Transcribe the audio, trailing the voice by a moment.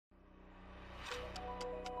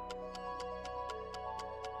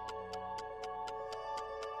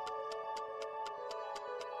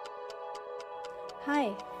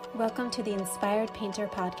Hi, welcome to the Inspired Painter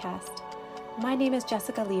podcast. My name is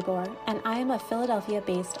Jessica Libor, and I am a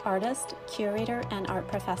Philadelphia-based artist, curator, and art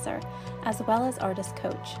professor, as well as artist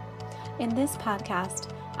coach. In this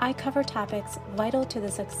podcast, I cover topics vital to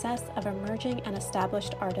the success of emerging and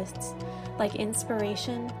established artists, like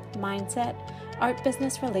inspiration, mindset, art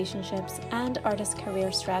business relationships, and artist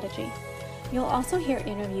career strategy. You'll also hear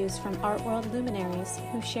interviews from art world luminaries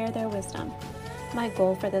who share their wisdom. My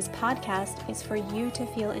goal for this podcast is for you to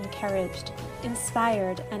feel encouraged,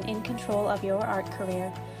 inspired, and in control of your art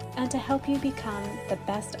career, and to help you become the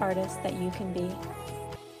best artist that you can be.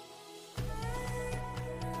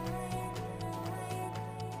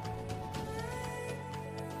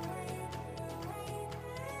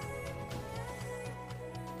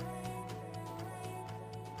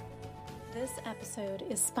 This episode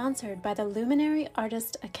is sponsored by the Luminary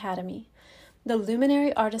Artist Academy. The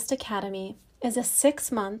Luminary Artist Academy is a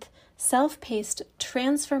 6-month, self-paced,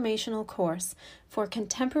 transformational course for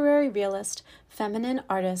contemporary realist, feminine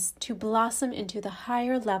artists to blossom into the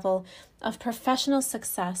higher level of professional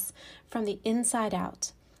success from the inside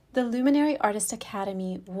out. The Luminary Artist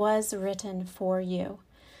Academy was written for you.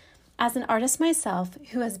 As an artist myself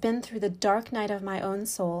who has been through the dark night of my own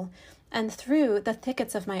soul and through the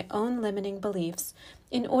thickets of my own limiting beliefs,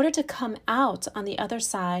 in order to come out on the other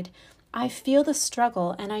side, I feel the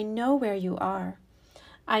struggle and I know where you are.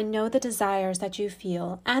 I know the desires that you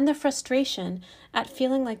feel and the frustration at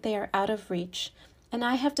feeling like they are out of reach, and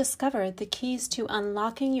I have discovered the keys to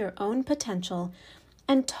unlocking your own potential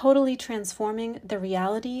and totally transforming the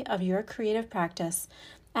reality of your creative practice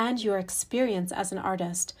and your experience as an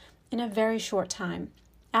artist in a very short time,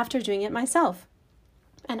 after doing it myself.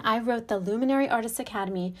 And I wrote the Luminary Artist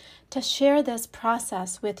Academy to share this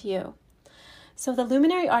process with you. So the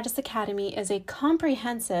Luminary Artist Academy is a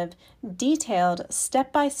comprehensive, detailed,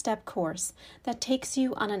 step-by-step course that takes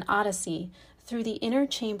you on an odyssey through the inner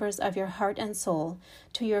chambers of your heart and soul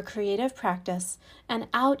to your creative practice and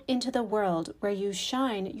out into the world where you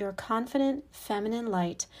shine your confident, feminine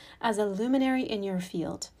light as a luminary in your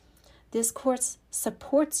field. This course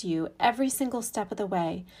supports you every single step of the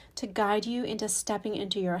way to guide you into stepping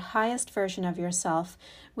into your highest version of yourself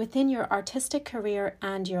within your artistic career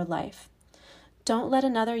and your life. Don't let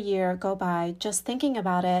another year go by just thinking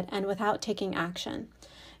about it and without taking action.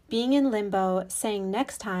 Being in limbo, saying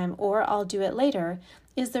next time or I'll do it later,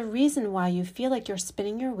 is the reason why you feel like you're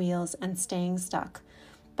spinning your wheels and staying stuck.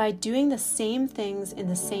 By doing the same things in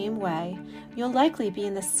the same way, you'll likely be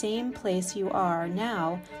in the same place you are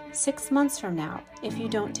now 6 months from now if you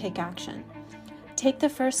don't take action. Take the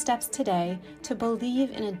first steps today to believe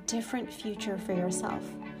in a different future for yourself.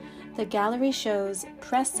 The gallery shows,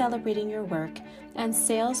 press celebrating your work, and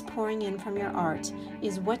sales pouring in from your art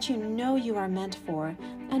is what you know you are meant for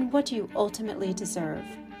and what you ultimately deserve.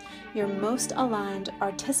 Your most aligned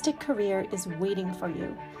artistic career is waiting for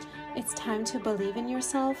you. It's time to believe in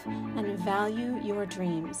yourself and value your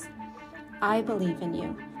dreams. I believe in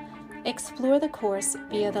you. Explore the course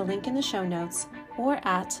via the link in the show notes or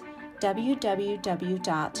at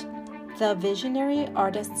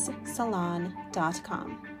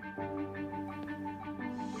www.thevisionaryartistssalon.com.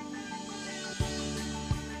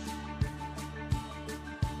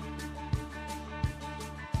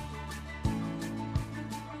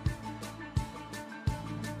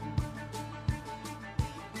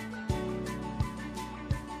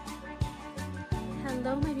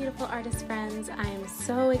 Hello, my beautiful artist friends. I am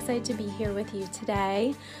so excited to be here with you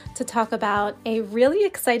today to talk about a really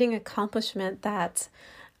exciting accomplishment that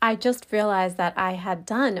I just realized that I had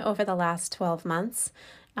done over the last 12 months.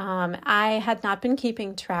 I had not been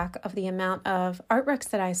keeping track of the amount of artworks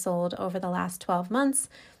that I sold over the last 12 months,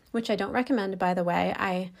 which I don't recommend, by the way.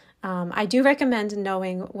 I do recommend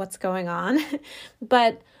knowing what's going on,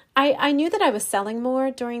 but I knew that I was selling more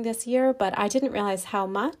during this year, but I didn't realize how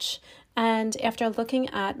much. And after looking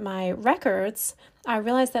at my records, I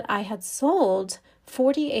realized that I had sold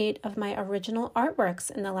 48 of my original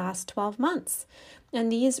artworks in the last 12 months.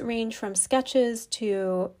 And these range from sketches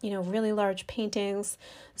to, really large paintings.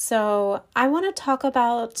 So I want to talk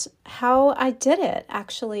about how I did it,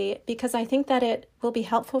 actually, because I think that it will be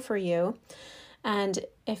helpful for you. And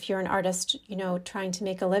if you're an artist, trying to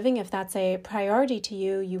make a living, if that's a priority to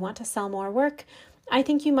you, you want to sell more work, I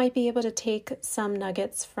think you might be able to take some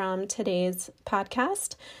nuggets from today's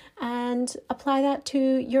podcast and apply that to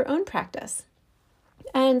your own practice.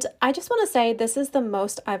 And I just want to say this is the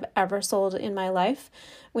most I've ever sold in my life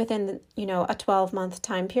within, a 12-month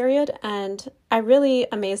time period. And I really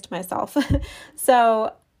amazed myself.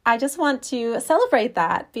 So I just want to celebrate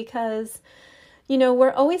that because,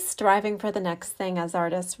 we're always striving for the next thing as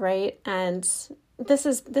artists, right? And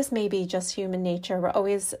this may be just human nature. We're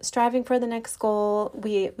always striving for the next goal.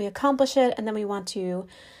 We accomplish it, and then we want to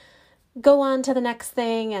go on to the next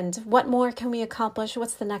thing, and what more can we accomplish?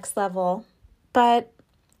 What's the next level? But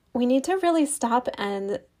we need to really stop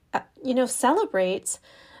and, celebrate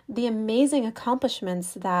the amazing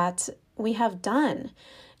accomplishments that we have done,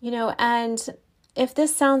 and if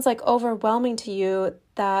this sounds like overwhelming to you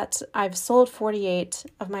that I've sold 48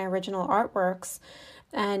 of my original artworks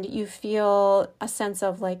and you feel a sense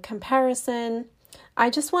of like comparison, I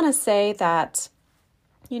just want to say that,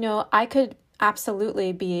 I could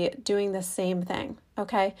absolutely be doing the same thing.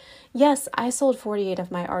 Okay. Yes, I sold 48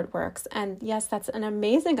 of my artworks, and yes, that's an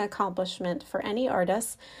amazing accomplishment for any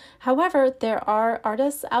artist. However, there are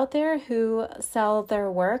artists out there who sell their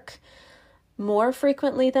work more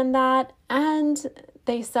frequently than that, and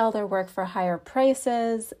they sell their work for higher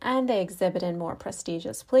prices, and they exhibit in more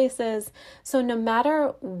prestigious places. So no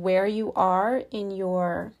matter where you are in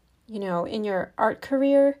your, in your art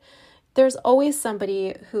career, there's always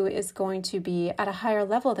somebody who is going to be at a higher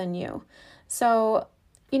level than you. So,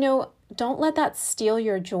 don't let that steal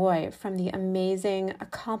your joy from the amazing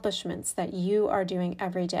accomplishments that you are doing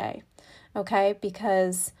every day. Okay?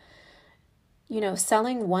 Because,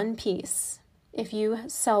 selling one piece, if you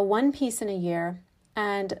sell one piece in a year,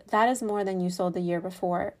 and that is more than you sold the year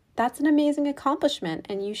before, that's an amazing accomplishment,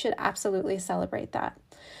 and you should absolutely celebrate that.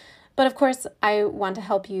 But of course, I want to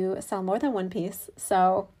help you sell more than one piece,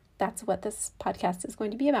 so that's what this podcast is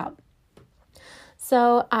going to be about.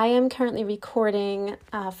 So I am currently recording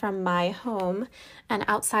from my home, and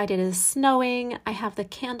outside it is snowing. I have the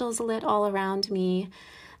candles lit all around me.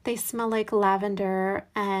 They smell like lavender,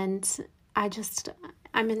 and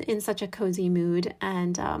I'm in such a cozy mood.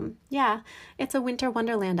 And it's a winter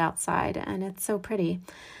wonderland outside, and it's so pretty.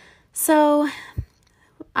 So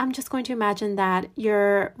I'm just going to imagine that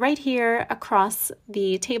you're right here across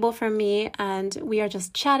the table from me, and we are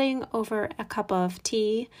just chatting over a cup of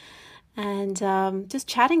tea and just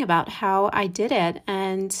chatting about how I did it.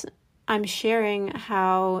 And I'm sharing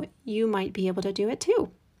how you might be able to do it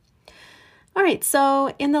too. All right,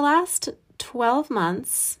 so in the last 12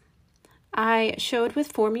 months, I showed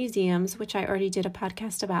with 4 museums, which I already did a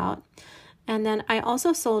podcast about. And then I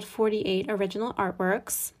also sold 48 original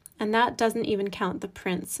artworks. And that doesn't even count the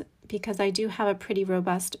prints, because I do have a pretty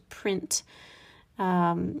robust print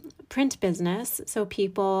business. So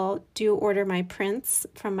people do order my prints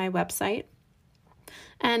from my website.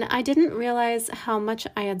 And I didn't realize how much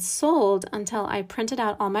I had sold until I printed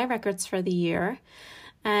out all my records for the year.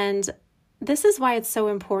 And this is why it's so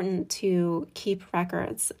important to keep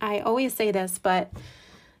records. I always say this, but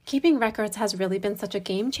keeping records has really been such a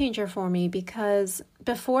game changer for me, because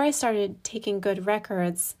before I started taking good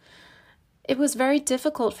records, it was very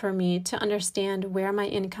difficult for me to understand where my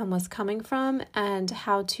income was coming from and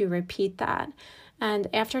how to repeat that. And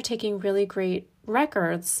after taking really great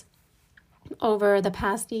records over the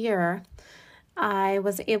past year, I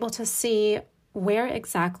was able to see where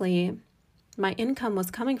exactly my income was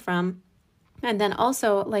coming from. And then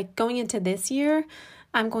also, like, going into this year,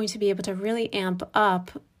 I'm going to be able to really amp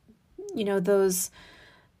up,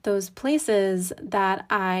 those places that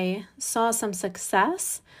I saw some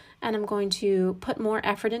success, and I'm going to put more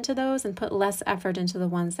effort into those and put less effort into the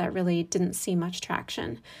ones that really didn't see much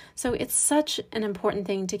traction. So it's such an important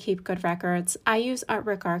thing to keep good records. I use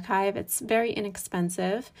Artwork Archive. It's very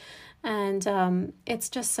inexpensive, and it's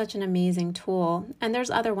just such an amazing tool. And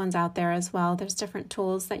there's other ones out there as well. There's different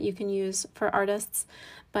tools that you can use for artists,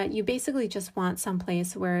 but you basically just want some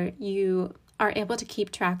place where you are able to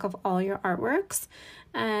keep track of all your artworks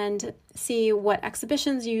and see what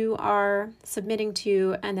exhibitions you are submitting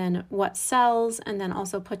to, and then what sells, and then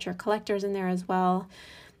also put your collectors in there as well.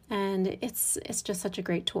 And it's just such a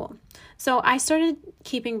great tool. So I started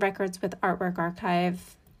keeping records with Artwork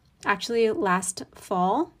Archive actually last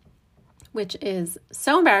fall, which is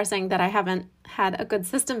so embarrassing that I haven't had a good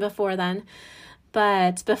system before then.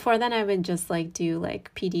 But before then I would just do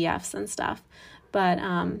PDFs and stuff.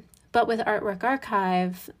 But with Artwork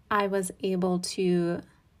Archive, I was able to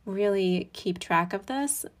really keep track of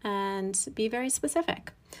this and be very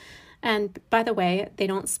specific. And by the way, they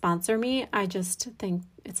don't sponsor me. I just think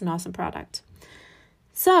it's an awesome product.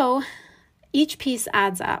 So each piece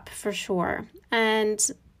adds up for sure. And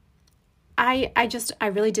I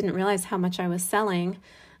really didn't realize how much I was selling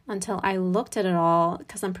until I looked at it all,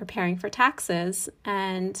 because I'm preparing for taxes,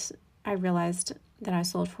 and I realized that I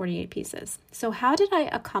sold 48 pieces. So how did I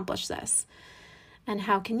accomplish this? And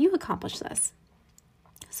how can you accomplish this?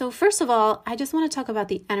 So first of all, I just want to talk about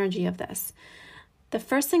the energy of this. The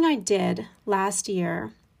first thing I did last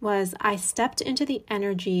year was I stepped into the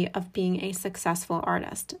energy of being a successful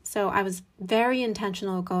artist. So I was very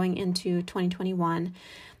intentional going into 2021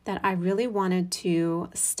 that I really wanted to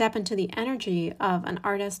step into the energy of an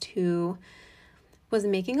artist who was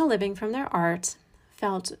making a living from their art,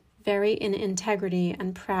 felt very in integrity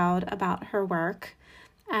and proud about her work,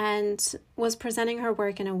 and was presenting her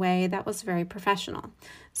work in a way that was very professional.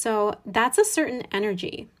 So that's a certain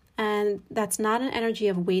energy, and that's not an energy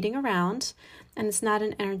of waiting around, and it's not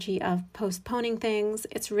an energy of postponing things.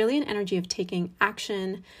 It's really an energy of taking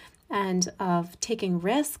action and of taking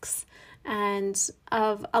risks and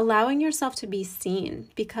of allowing yourself to be seen,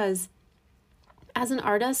 because as an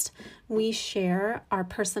artist, we share our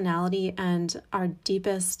personality and our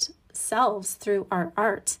deepest selves through our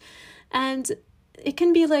art. And it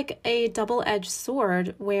can be like a double-edged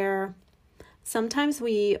sword where sometimes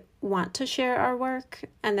we want to share our work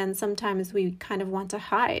and then sometimes we kind of want to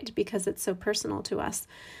hide because it's so personal to us.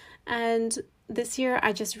 And this year,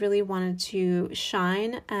 I just really wanted to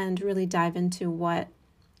shine and really dive into what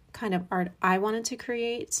kind of art I wanted to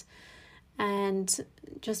create and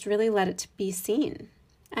just really let it be seen.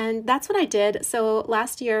 And that's what I did. So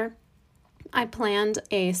last year, I planned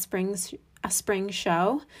a spring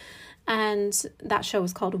show, and that show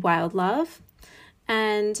was called Wild Love.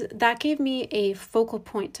 And that gave me a focal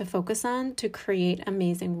point to focus on to create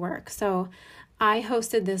amazing work. So I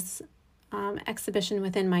hosted this exhibition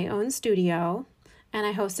within my own studio, and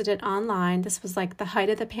I hosted it online. This was like the height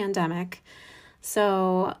of the pandemic.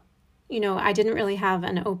 So, I didn't really have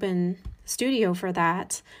an open studio for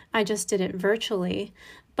that. I just did it virtually,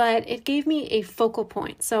 but it gave me a focal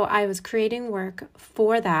point. So I was creating work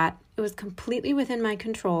for that. It was completely within my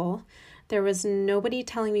control. There was nobody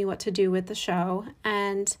telling me what to do with the show,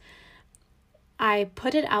 and I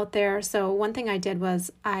put it out there. So one thing I did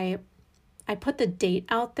was I put the date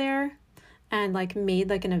out there and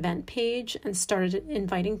made an event page and started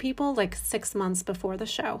inviting people 6 months before the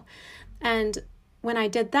show. And when I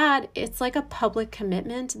did that, it's like a public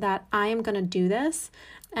commitment that I am going to do this.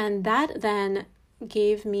 And that then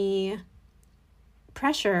gave me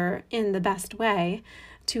pressure in the best way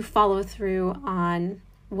to follow through on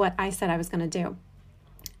what I said I was going to do.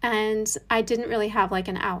 And I didn't really have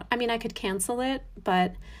an out. I mean, I could cancel it,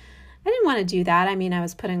 but I didn't want to do that. I mean, I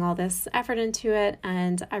was putting all this effort into it,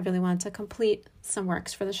 and I really wanted to complete some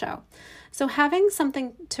works for the show. So having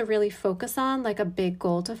something to really focus on, a big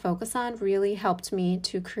goal to focus on, really helped me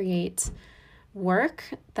to create work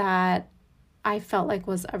that I felt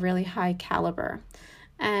was a really high caliber.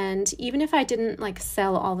 And even if I didn't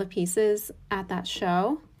sell all the pieces at that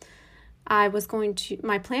show, my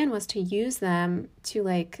plan was to use them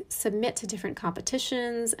to submit to different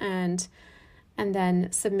competitions and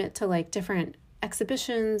then submit to different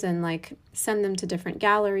exhibitions and send them to different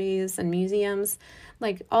galleries and museums,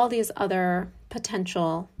 all these other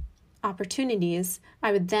potential opportunities.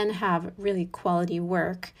 I would then have really quality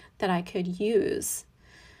work that I could use.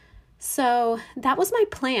 So that was my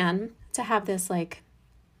plan, to have this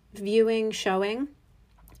viewing, showing,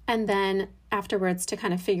 and then afterwards to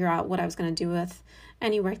kind of figure out what I was going to do with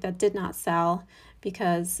any work that did not sell,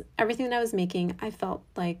 because everything that I was making I felt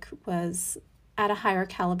was at a higher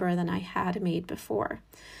caliber than I had made before.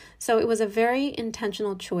 So it was a very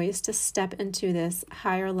intentional choice to step into this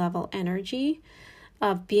higher level energy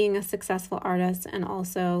of being a successful artist, and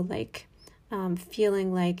also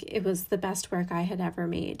feeling like it was the best work I had ever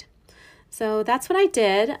made. So that's what I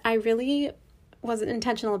did. I really was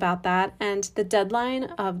intentional about that, and the deadline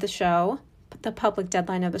of the show, the public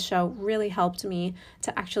deadline of the show, really helped me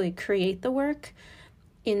to actually create the work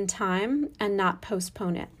in time and not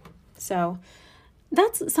postpone it. So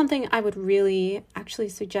that's something I would really actually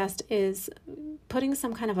suggest, is putting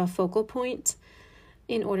some kind of a focal point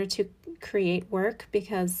in order to create work,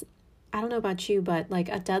 because I don't know about you, but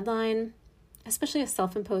a deadline, especially a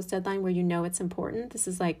self-imposed deadline where it's important, this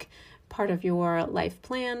is part of your life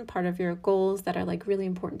plan, part of your goals that are really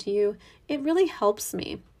important to you, it really helps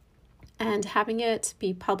me. And having it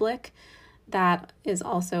be public, that is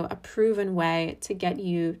also a proven way to get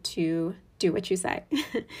you to do what you say.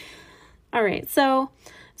 All right, so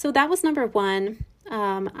that was number one.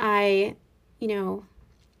 I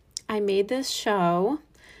made this show,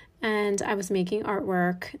 and I was making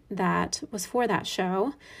artwork that was for that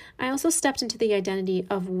show. I also stepped into the identity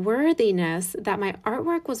of worthiness, that my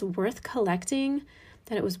artwork was worth collecting,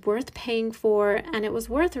 that it was worth paying for, and it was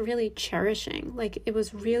worth really cherishing. It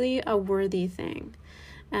was really a worthy thing.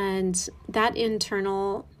 And that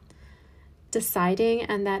internal deciding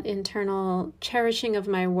and that internal cherishing of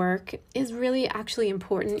my work is really actually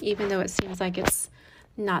important, even though it seems like it's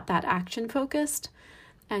not that action focused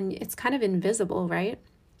and it's kind of invisible, right?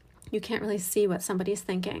 you can't really see what somebody's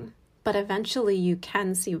thinking. But eventually you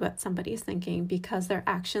can see what somebody's thinking because their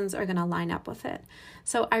actions are going to line up with it.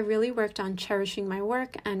 So I really worked on cherishing my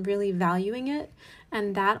work and really valuing it.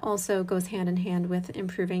 And that also goes hand in hand with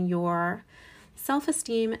improving your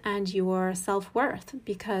self-esteem and your self-worth,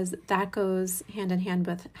 because that goes hand in hand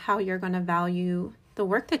with how you're going to value the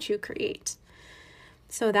work that you create.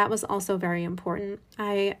 So that was also very important.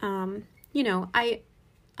 I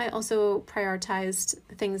also prioritized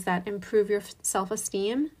things that improve your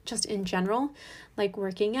self-esteem just in general, like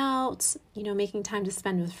working out, making time to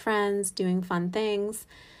spend with friends, doing fun things,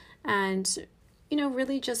 and,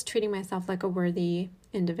 really just treating myself like a worthy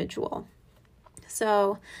individual.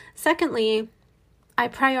 So secondly, I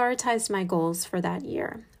prioritized my goals for that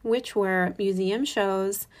year, which were museum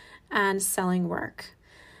shows and selling work.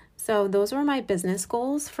 So those were my business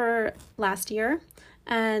goals for last year.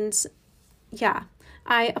 And yeah,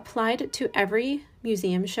 I applied to every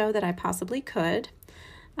museum show that I possibly could.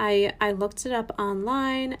 I looked it up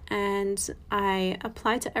online and I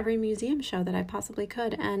applied to every museum show that I possibly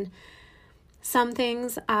could. And some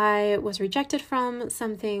things I was rejected from,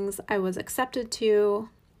 some things I was accepted to.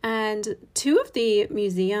 And 2 of the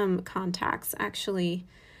museum contacts actually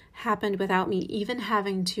happened without me even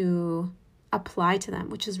having to apply to them,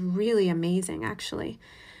 which is really amazing, actually.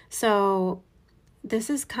 So this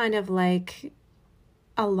is kind of like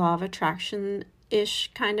a law of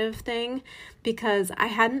attraction-ish kind of thing, because I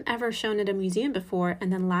hadn't ever shown at a museum before.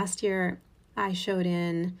 And then last year I showed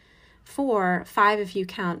in 5 if you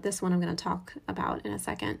count this one I'm going to talk about in a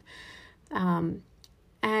second.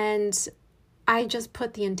 And I just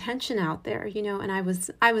put the intention out there, and I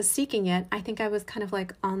was seeking it. I think I was kind of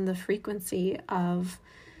like on the frequency of,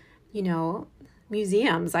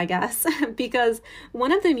 museums, I guess, because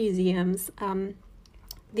one of the museums,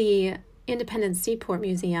 the Independence Seaport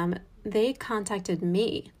Museum, they contacted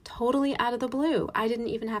me totally out of the blue. I didn't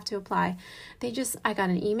even have to apply. I got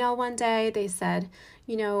an email one day. They said,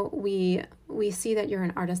 we see that you're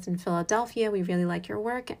an artist in Philadelphia. We really like your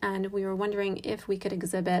work. And we were wondering if we could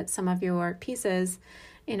exhibit some of your pieces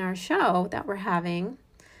in our show that we're having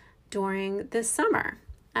during this summer.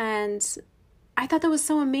 And I thought that was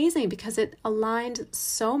so amazing because it aligned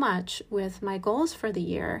so much with my goals for the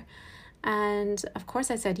year. And of course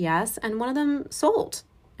I said yes, and one of them sold.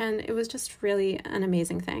 And it was just really an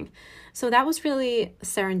amazing thing. So that was really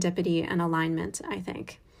serendipity and alignment, I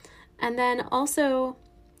think. And then also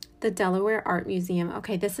the Delaware Art Museum.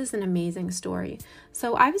 Okay, this is an amazing story.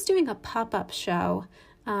 So I was doing a pop-up show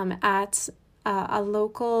at a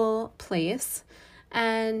local place,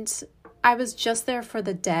 and I was just there for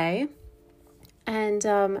the day. And,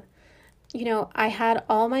 I had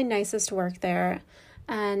all my nicest work there.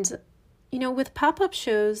 And, with pop-up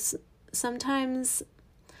shows, sometimes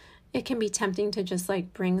it can be tempting to just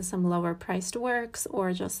like bring some lower priced works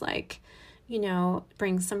or just like,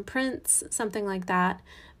 bring some prints, something like that.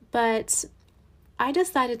 But I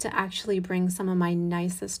decided to actually bring some of my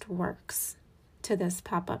nicest works to this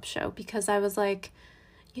pop-up show because I was like,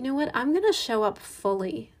 you know what? I'm going to show up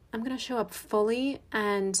fully.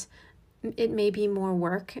 And it may be more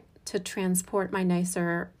work to transport my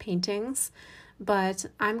nicer paintings, but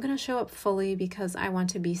I'm going to show up fully because I want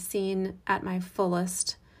to be seen at my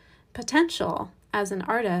fullest potential as an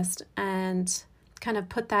artist and kind of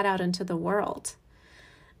put that out into the world.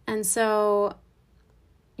 And so,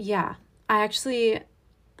 yeah, I actually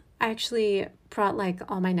brought like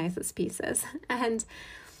all my nicest pieces, and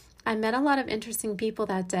I met a lot of interesting people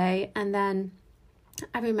that day. And then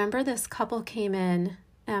I remember this couple came in,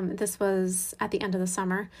 this was at the end of the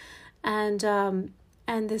summer, and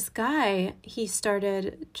this guy, he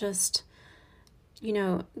started just,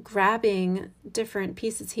 grabbing different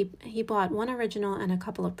pieces. He bought one original and a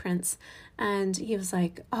couple of prints, and he was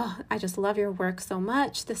like, oh, I just love your work so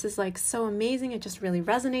much. This is like so amazing. It just really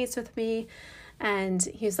resonates with me. And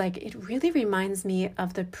he was like, it really reminds me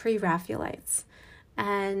of the pre-Raphaelites.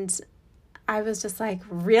 And I was just like,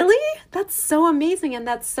 really? That's so amazing. And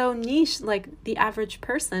that's so niche. Like the average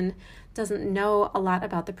person doesn't know a lot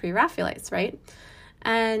about the pre-Raphaelites, right?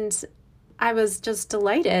 And I was just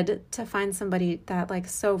delighted to find somebody that like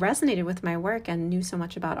so resonated with my work and knew so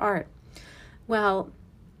much about art. Well,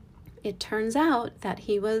 it turns out that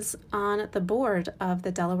he was on the board of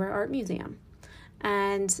the Delaware Art Museum,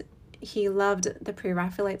 and he loved the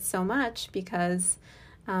pre-Raphaelites so much because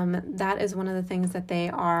that is one of the things that they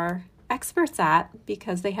are experts at,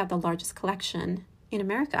 because they have the largest collection in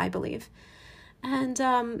America, I believe. And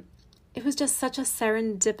it was just such a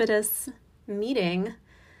serendipitous meeting,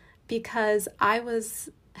 because I was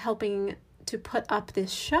helping to put up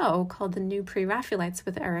this show called The New Pre-Raphaelites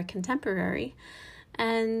with Era Contemporary.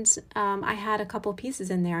 And I had a couple pieces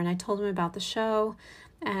in there, and I told him about the show,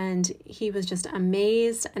 and he was just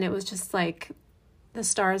amazed. And it was just like the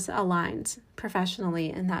stars aligned professionally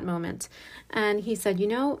in that moment. And he said,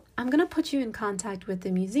 I'm going to put you in contact with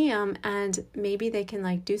the museum, and maybe they can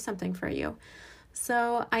like do something for you.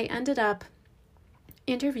 So I ended up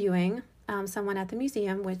interviewing someone at the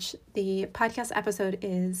museum, which the podcast episode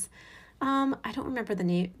is, I don't remember the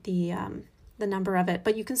name, the number of it,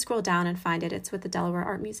 but you can scroll down and find it. It's with the Delaware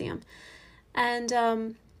Art Museum. And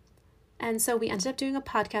so we ended up doing a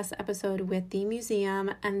podcast episode with the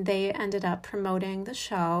museum, and they ended up promoting the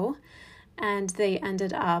show, and they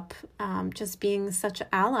ended up just being such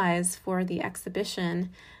allies for the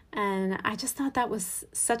exhibition. And I just thought that was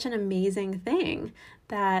such an amazing thing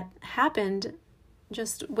that happened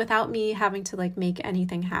just without me having to like make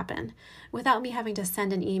anything happen, without me having to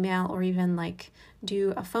send an email or even like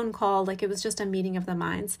do a phone call. Like, it was just a meeting of the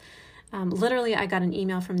minds. Literally, I got an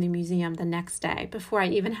email from the museum the next day before I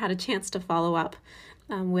even had a chance to follow up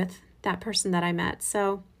with that person that I met.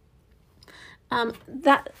 So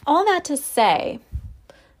that to say,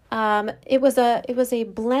 it was a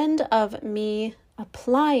blend of me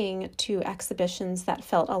applying to exhibitions that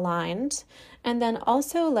felt aligned, and then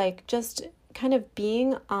also like just kind of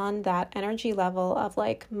being on that energy level of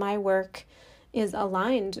like, my work is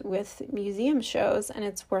aligned with museum shows and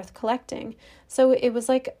it's worth collecting. So it was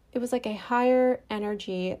like a higher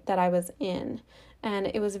energy that I was in, and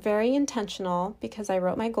it was very intentional because I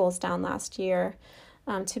wrote my goals down last year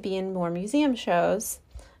to be in more museum shows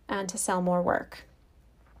and to sell more work.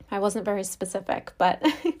 I wasn't very specific, but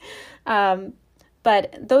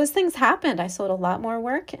but those things happened. I sold a lot more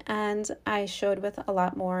work, and I showed with a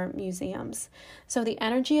lot more museums. So the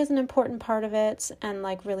energy is an important part of it, and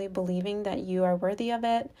like really believing that you are worthy of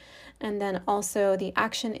it. And then also the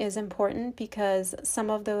action is important, because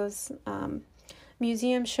some of those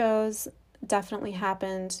museum shows definitely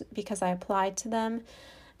happened because I applied to them.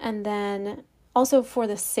 And then also for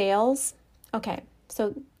the sales, okay,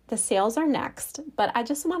 so the sales are next, but I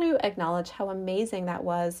just want to acknowledge how amazing that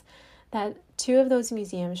was, that 2 of those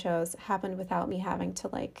museum shows happened without me having to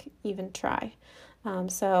like even try.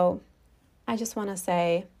 So I just want to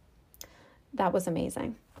say that was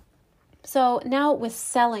amazing. So now with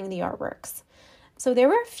selling the artworks. So there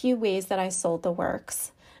were a few ways that I sold the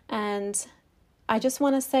works, and I just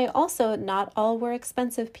want to say also, not all were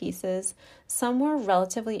expensive pieces. Some were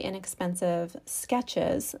relatively inexpensive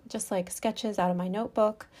sketches, just like sketches out of my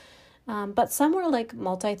notebook. But some were like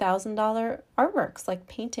multi-$1,000 artworks, like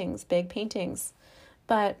paintings, big paintings.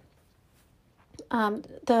 But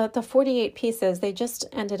the 48 pieces, they just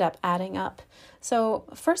ended up adding up. So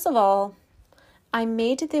first of all, I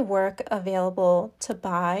made the work available to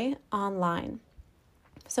buy online.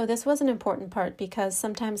 So this was an important part, because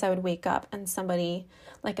sometimes I would wake up and somebody,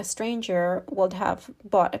 like a stranger, would have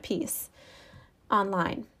bought a piece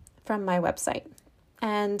online from my website.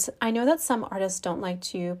 And I know that some artists don't like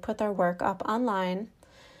to put their work up online,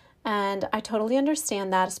 and I totally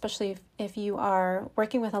understand that, especially if you are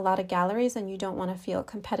working with a lot of galleries and you don't want to feel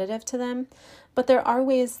competitive to them. But there are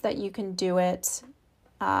ways that you can do it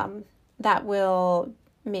that will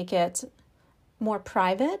make it more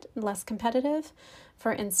private, less competitive.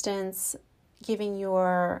 For instance, giving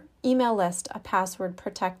your email list a password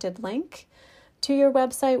protected link to your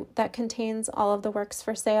website that contains all of the works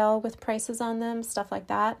for sale with prices on them, stuff like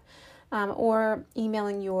that. Or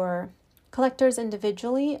emailing your collectors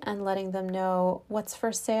individually and letting them know what's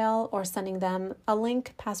for sale, or sending them a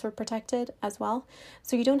link, password protected as well.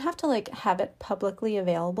 So you don't have to like have it publicly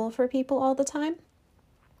available for people all the time.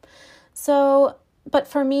 So, but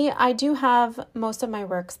for me, I do have most of my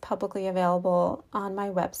works publicly available on my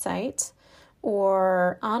website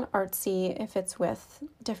or on Artsy if it's with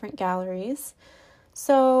different galleries.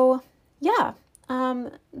 So yeah,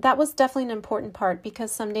 that was definitely an important part,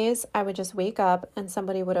 because some days I would just wake up and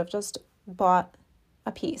somebody would have just bought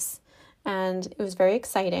a piece, and it was very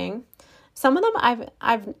exciting. Some of them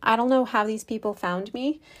I don't know how these people found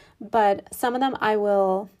me, but some of them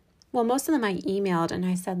most of them I emailed and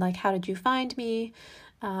I said like, how did you find me?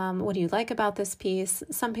 What do you like about this piece?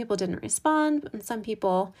 Some people didn't respond, and some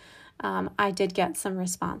people I did get some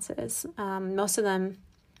responses. Most of them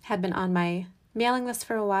had been on my mailing list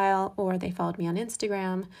for a while, or they followed me on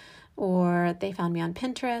Instagram, or they found me on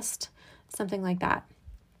Pinterest, something like that.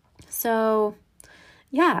 So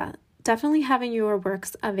yeah, definitely having your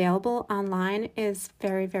works available online is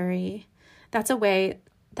very, very, that's a way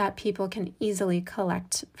that people can easily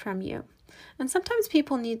collect from you. And sometimes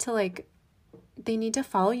people need to they need to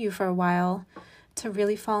follow you for a while to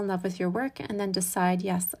really fall in love with your work, and then decide,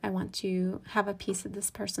 yes, I want to have a piece of this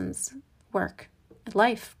person's work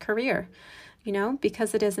life, career,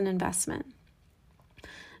 because it is an investment.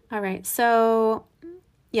 All right. So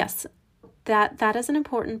yes, that is an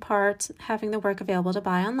important part, having the work available to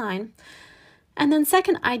buy online. And then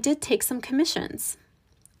second, I did take some commissions.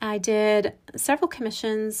 I did several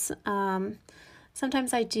commissions.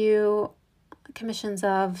 Sometimes I do commissions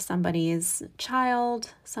of somebody's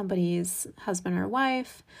child, somebody's husband or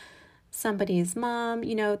wife, somebody's mom.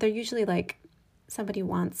 They're usually like somebody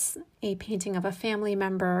wants a painting of a family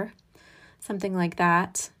member, something like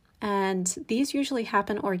that. And these usually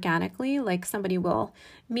happen organically, like somebody will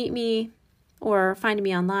meet me or find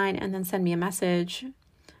me online and then send me a message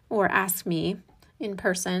or ask me in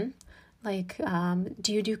person, like,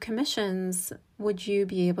 do you do commissions? Would you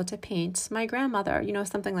be able to paint my grandmother?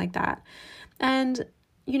 Something like that. And,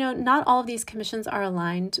 not all of these commissions are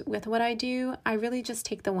aligned with what I do. I really just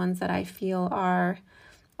take the ones that I feel are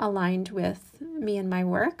aligned with me and my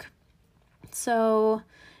work. So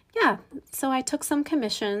I took some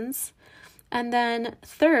commissions. And then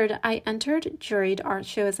third, I entered juried art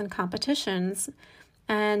shows and competitions.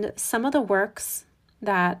 And some of the works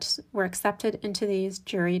that were accepted into these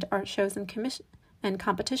juried art shows and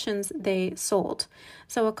competitions, they sold.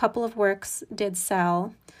 So a couple of works did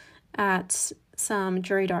sell at some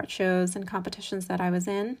juried art shows and competitions that I was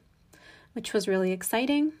in, which was really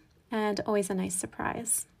exciting and always a nice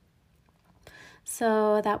surprise.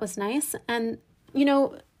 So that was nice. And,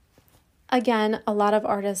 again, a lot of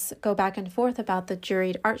artists go back and forth about the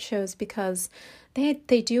juried art shows because they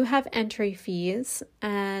do have entry fees,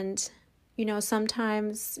 and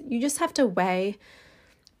sometimes you just have to weigh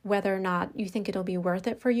whether or not you think it'll be worth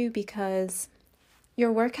it for you, because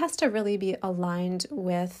your work has to really be aligned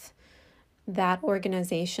with that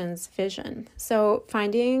organization's vision. So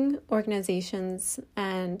finding organizations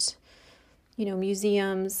and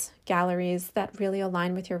museums, galleries that really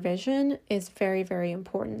align with your vision is very, very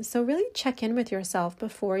important. So really check in with yourself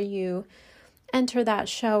before you enter that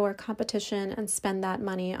show or competition and spend that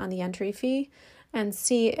money on the entry fee, and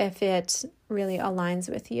see if it really aligns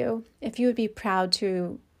with you. If you would be proud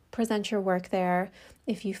to present your work there,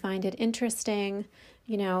 if you find it interesting,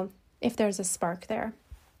 if there's a spark there.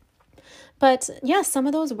 But yeah, some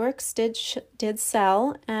of those works did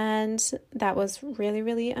sell, and that was really,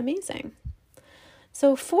 really amazing.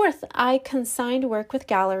 So fourth, I consigned work with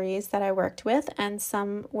galleries that I worked with, and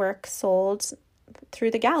some work sold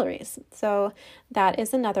through the galleries. So that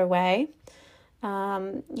is another way.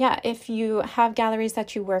 If you have galleries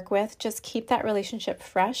that you work with, just keep that relationship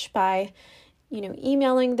fresh by,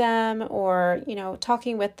 emailing them or,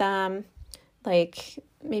 talking with them,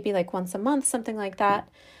 maybe once a month, something like that,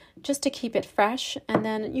 just to keep it fresh. And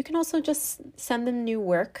then you can also just send them new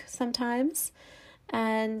work sometimes,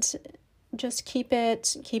 and just keep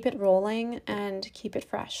it rolling and keep it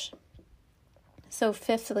fresh. So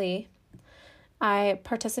fifthly, I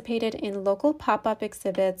participated in local pop-up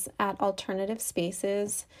exhibits at alternative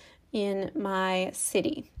spaces in my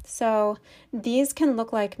city. So these can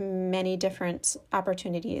look like many different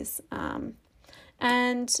opportunities. And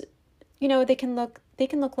they can look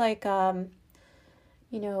like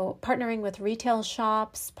partnering with retail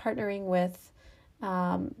shops, partnering with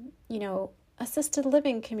assisted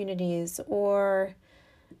living communities or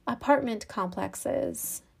apartment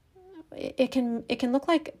complexes. It can look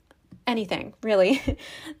like anything, really.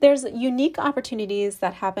 There's unique opportunities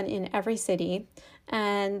that happen in every city,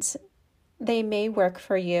 and they may work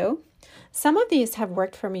for you. Some of these have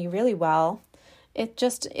worked for me really well.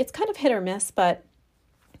 It's kind of hit or miss, but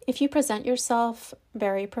if you present yourself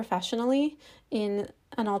very professionally in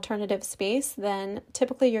an alternative space, then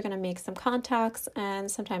typically you're going to make some contacts, and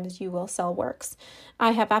sometimes you will sell works.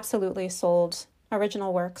 I have absolutely sold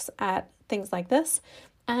original works at things like this.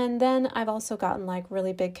 And then I've also gotten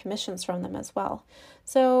really big commissions from them as well.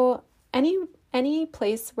 So any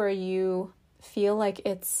place where you feel like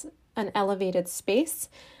it's an elevated space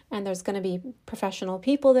and there's going to be professional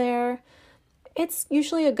people there, it's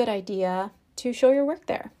usually a good idea to show your work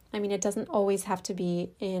there. I mean, it doesn't always have to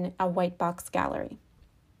be in a white box gallery.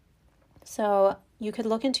 So you could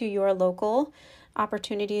look into your local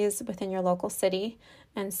opportunities within your local city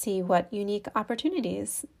and see what unique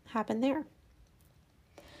opportunities happen there.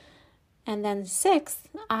 And then sixth,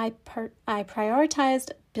 I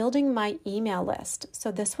prioritized building my email list.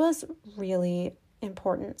 So this was really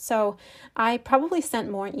important. So I probably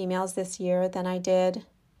sent more emails this year than I did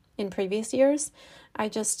in previous years. I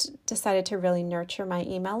just decided to really nurture my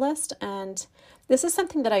email list. And this is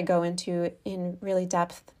something that I go into in really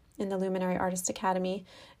depth in the Luminary Artist Academy,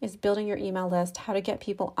 is building your email list, how to get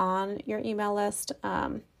people on your email list,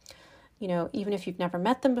 even if you've never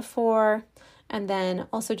met them before. And then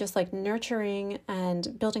also just like nurturing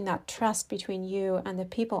and building that trust between you and the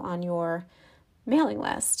people on your mailing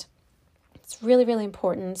list. It's really, really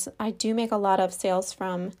important. I do make a lot of sales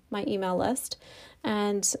from my email list,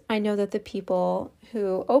 and I know that the people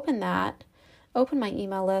who open my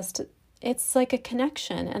email list, it's like a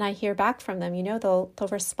connection, and I hear back from them. They'll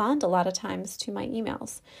respond a lot of times to my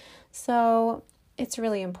emails. So it's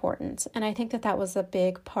really important. And I think that was a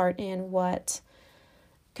big part in what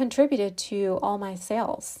contributed to all my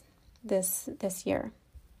sales this year.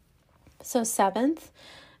 So 7th,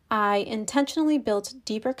 I intentionally built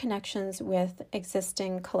deeper connections with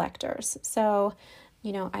existing collectors. So,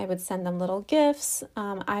 I would send them little gifts.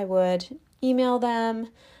 I would email them.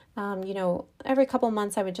 Every couple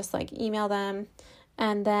months I would just like email them.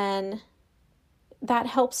 And then that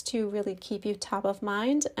helps to really keep you top of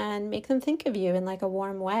mind and make them think of you in like a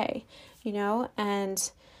warm way,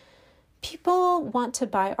 and people want to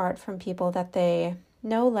buy art from people that they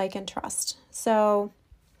know, like, and trust. So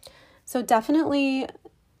definitely,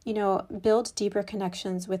 build deeper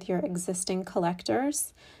connections with your existing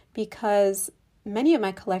collectors, because many of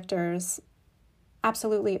my collectors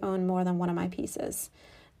absolutely own more than one of my pieces.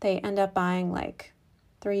 They end up buying like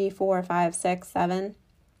 3, 4, 5, 6, 7.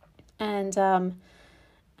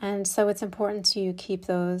 And so it's important to keep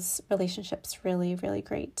those relationships really, really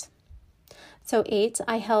great. So 8,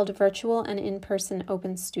 I held virtual and in-person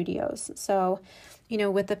open studios. So,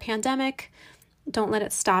 with the pandemic, don't let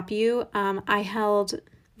it stop you. I held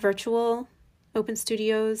virtual open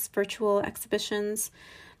studios, virtual exhibitions.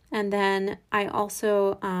 And then I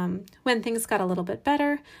also, when things got a little bit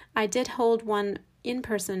better, I did hold one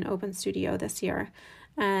in-person open studio this year.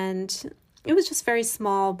 And it was just very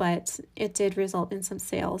small, but it did result in some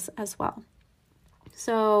sales as well.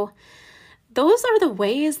 So those are the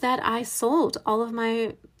ways that I sold all of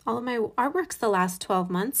my artworks the last 12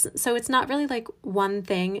 months. So it's not really like one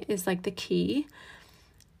thing is like the key.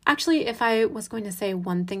 Actually, if I was going to say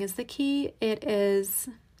one thing is the key, it is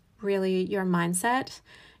really your mindset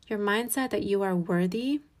that you are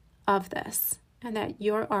worthy of this and that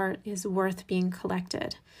your art is worth being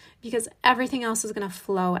collected, because everything else is going to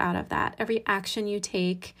flow out of that. Every action you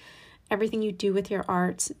take, everything you do with your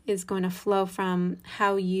art is going to flow from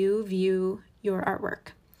how you view your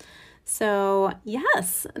artwork. So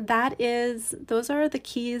yes, those are the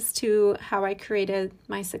keys to how I created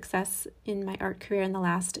my success in my art career in the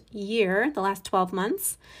last 12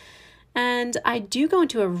 months. And I do go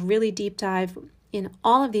into a really deep dive in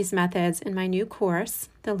all of these methods in my new course,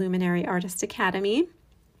 the Luminary Artist Academy.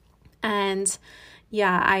 And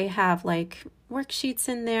yeah, I have like worksheets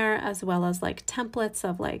in there, as well as like templates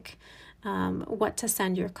of like what to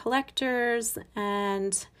send your collectors,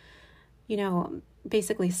 and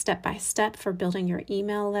basically step by step for building your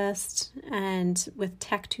email list, and with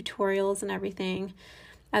tech tutorials and everything,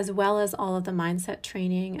 as well as all of the mindset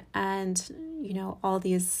training and all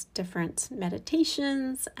these different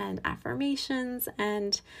meditations and affirmations.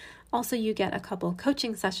 And also you get a couple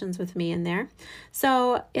coaching sessions with me in there.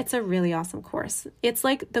 So it's a really awesome course. It's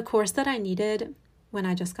like the course that I needed when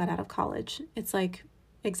I just got out of college. It's like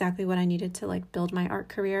exactly what I needed to like build my art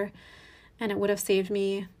career, and it would have saved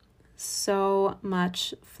me so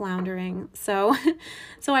much floundering. So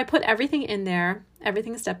I put everything in there,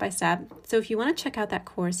 everything step by step. So if you want to check out that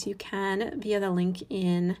course, you can via the link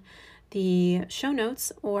in the show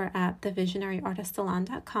notes or at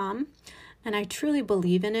thevisionaryartistsalon.com. And I truly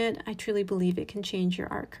believe in it. I truly believe it can change your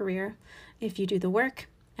art career if you do the work.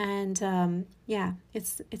 And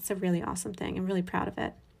it's a really awesome thing. I'm really proud of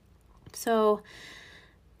it. So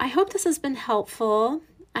I hope this has been helpful.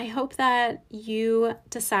 I hope that you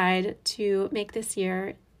decide to make this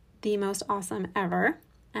year the most awesome ever,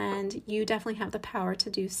 and you definitely have the power to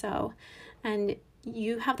do so. And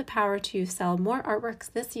you have the power to sell more artworks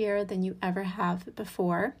this year than you ever have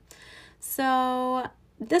before. So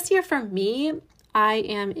this year for me, I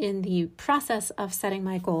am in the process of setting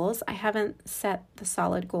my goals. I haven't set the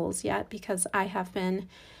solid goals yet because I have been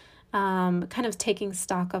kind of taking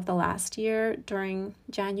stock of the last year during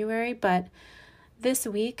January, but this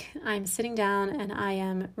week, I'm sitting down and I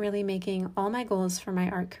am really making all my goals for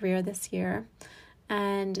my art career this year.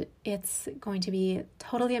 And it's going to be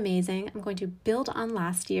totally amazing. I'm going to build on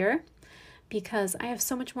last year because I have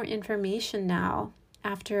so much more information now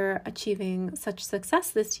after achieving such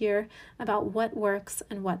success this year about what works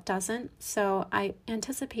and what doesn't. So I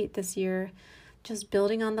anticipate this year just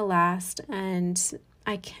building on the last, and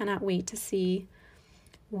I cannot wait to see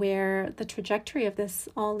where the trajectory of this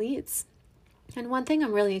all leads. And one thing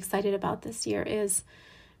I'm really excited about this year is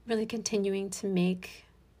really continuing to make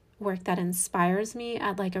work that inspires me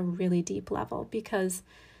at like a really deep level, because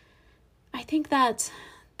I think that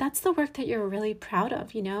that's the work that you're really proud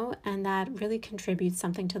of, and that really contributes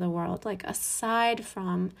something to the world. Like, aside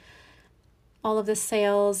from all of the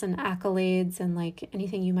sales and accolades and like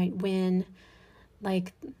anything you might win,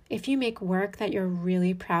 like if you make work that you're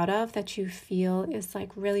really proud of, that you feel is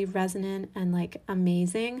like really resonant and like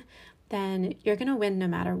amazing, then you're going to win no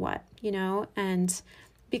matter what, and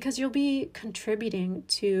because you'll be contributing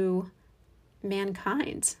to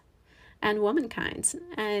mankind and womankind,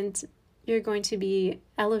 and you're going to be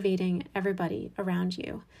elevating everybody around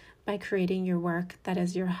you by creating your work that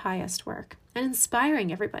is your highest work and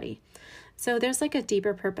inspiring everybody. So there's like a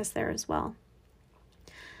deeper purpose there as well.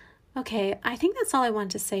 Okay, I think that's all I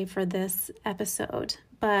want to say for this episode,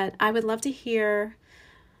 but I would love to hear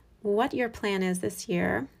what your plan is this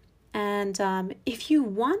year. And if you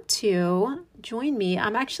want to join me,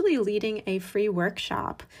 I'm actually leading a free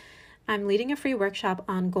workshop. I'm leading a free workshop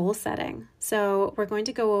on goal setting. So we're going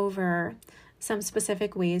to go over some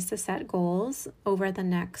specific ways to set goals over the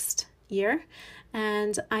next year.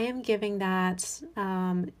 And I am giving that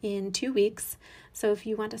in 2 weeks. So if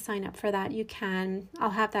you want to sign up for that, you can. I'll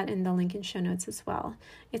have that in the link in show notes as well.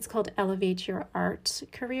 It's called Elevate Your Art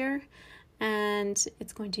Career. And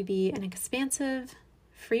it's going to be an expansive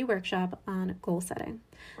free workshop on goal setting.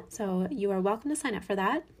 So you are welcome to sign up for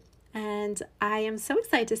that. And I am so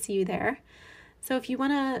excited to see you there. So if you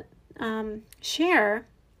want to share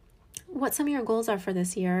what some of your goals are for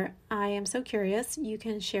this year, I am so curious. You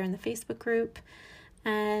can share in the Facebook group,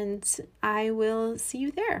 and I will see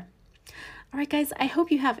you there. All right, guys, I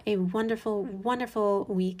hope you have a wonderful, wonderful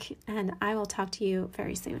week, and I will talk to you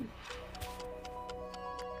very soon.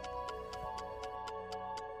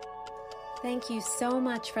 Thank you so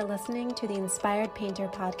much for listening to the Inspired Painter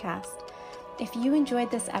podcast. If you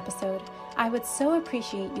enjoyed this episode, I would so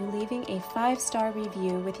appreciate you leaving a 5-star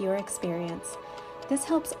review with your experience. This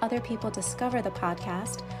helps other people discover the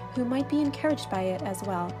podcast who might be encouraged by it as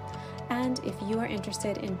well. And if you are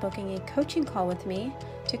interested in booking a coaching call with me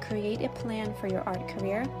to create a plan for your art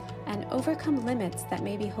career and overcome limits that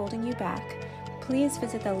may be holding you back, please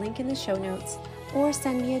visit the link in the show notes or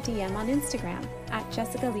send me a DM on Instagram at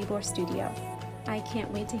Jessica Libor Studio. I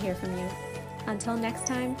can't wait to hear from you. Until next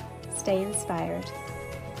time, stay inspired.